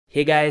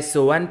Hey guys,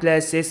 so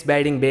OnePlus is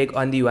betting big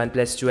on the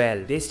OnePlus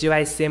 12. This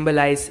device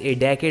symbolizes a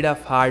decade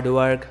of hard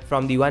work.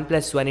 From the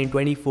OnePlus 1 in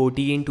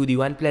 2014 to the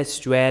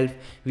OnePlus 12,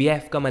 we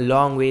have come a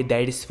long way,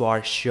 that is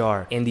for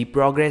sure. And the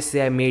progress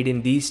they have made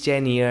in these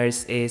 10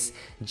 years is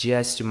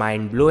just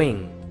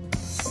mind-blowing.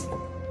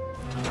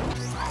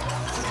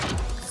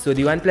 So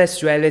the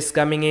OnePlus 12 is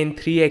coming in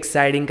 3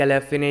 exciting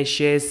color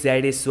finishes,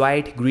 that is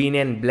white, green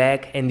and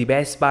black, and the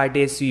best part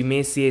is we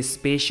may see a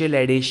special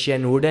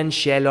edition wooden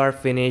shell or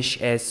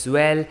finish as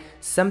well,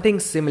 something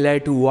similar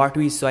to what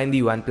we saw in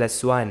the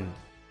OnePlus 1.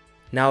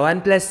 Now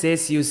OnePlus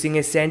is using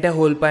a center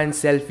hole punch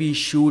selfie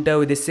shooter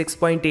with a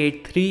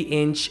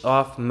 6.83-inch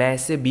of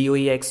massive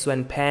BOE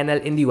X1 panel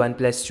in the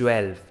OnePlus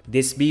 12.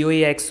 This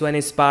BOE X1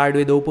 is powered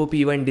with Oppo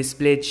P1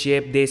 display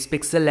chip. There's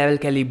pixel level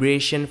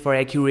calibration for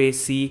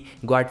accuracy,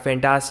 got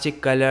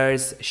fantastic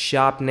colors,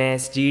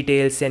 sharpness,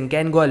 details, and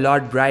can go a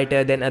lot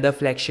brighter than other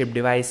flagship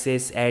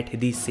devices at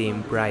the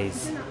same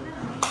price.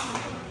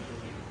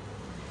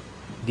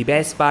 The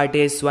best part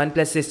is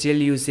OnePlus is still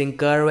using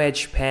curved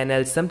edge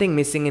panel, something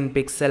missing in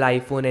Pixel,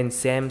 iPhone and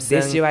Samsung.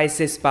 This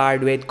device is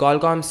powered with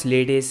Qualcomm's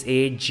latest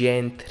 8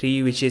 Gen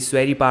 3, which is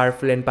very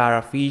powerful and power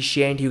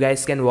efficient. You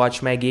guys can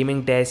watch my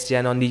gaming test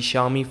done on the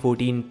Xiaomi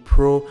 14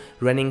 Pro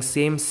running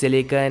same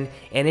silicon,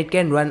 and it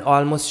can run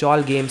almost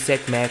all games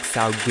at max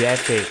out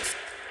graphics.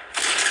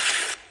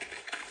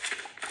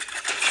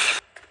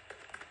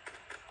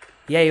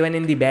 Yeah, even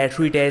in the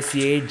battery test,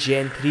 the 8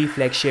 Gen 3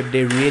 flagship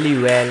did really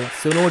well.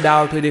 So no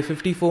doubt with a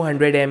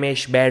 5400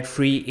 mAh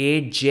battery,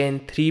 8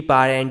 Gen 3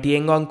 power and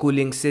Tiangong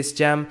cooling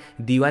system,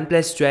 the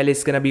OnePlus 12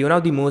 is gonna be one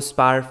of the most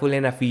powerful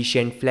and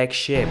efficient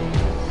flagship.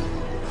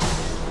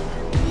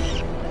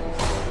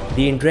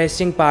 The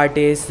interesting part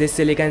is this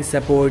silicon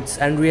supports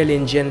Unreal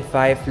Engine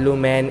 5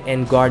 Lumen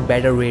and got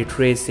better ray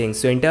tracing.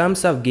 So in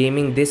terms of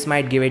gaming, this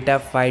might give it a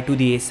fight to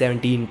the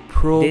A17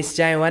 Pro. This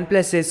time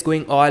OnePlus is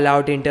going all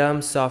out in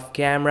terms of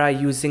camera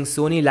using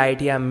Sony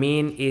Lytia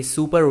main, a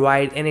super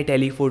wide and a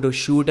telephoto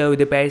shooter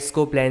with a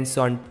periscope lens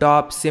on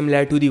top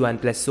similar to the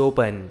OnePlus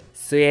Open.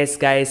 So yes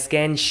guys,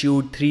 can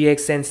shoot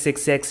 3x and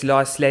 6x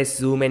lossless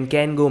zoom and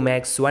can go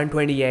max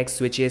 120x,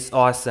 which is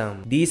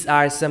awesome. These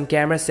are some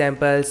camera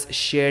samples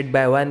shared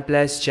by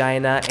OnePlus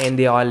China and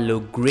they all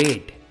look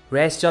great.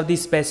 Rest of the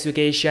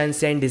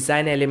specifications and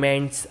design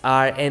elements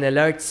are an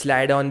alert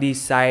slide on the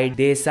side,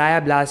 there's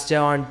IR blaster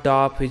on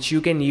top which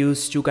you can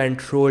use to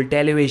control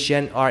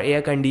television or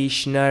air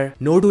conditioner,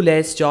 no to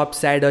less top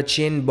side or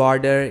chin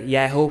border.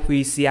 Yeah, I hope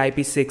we see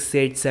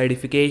IP68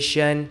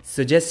 certification.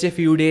 So just a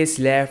few days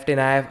left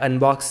and I have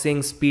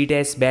unboxing, speed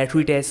test,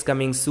 battery test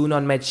coming soon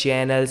on my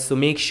channel, so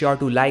make sure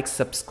to like,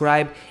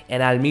 subscribe,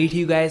 and I'll meet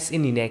you guys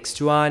in the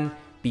next one.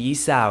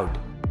 Peace out.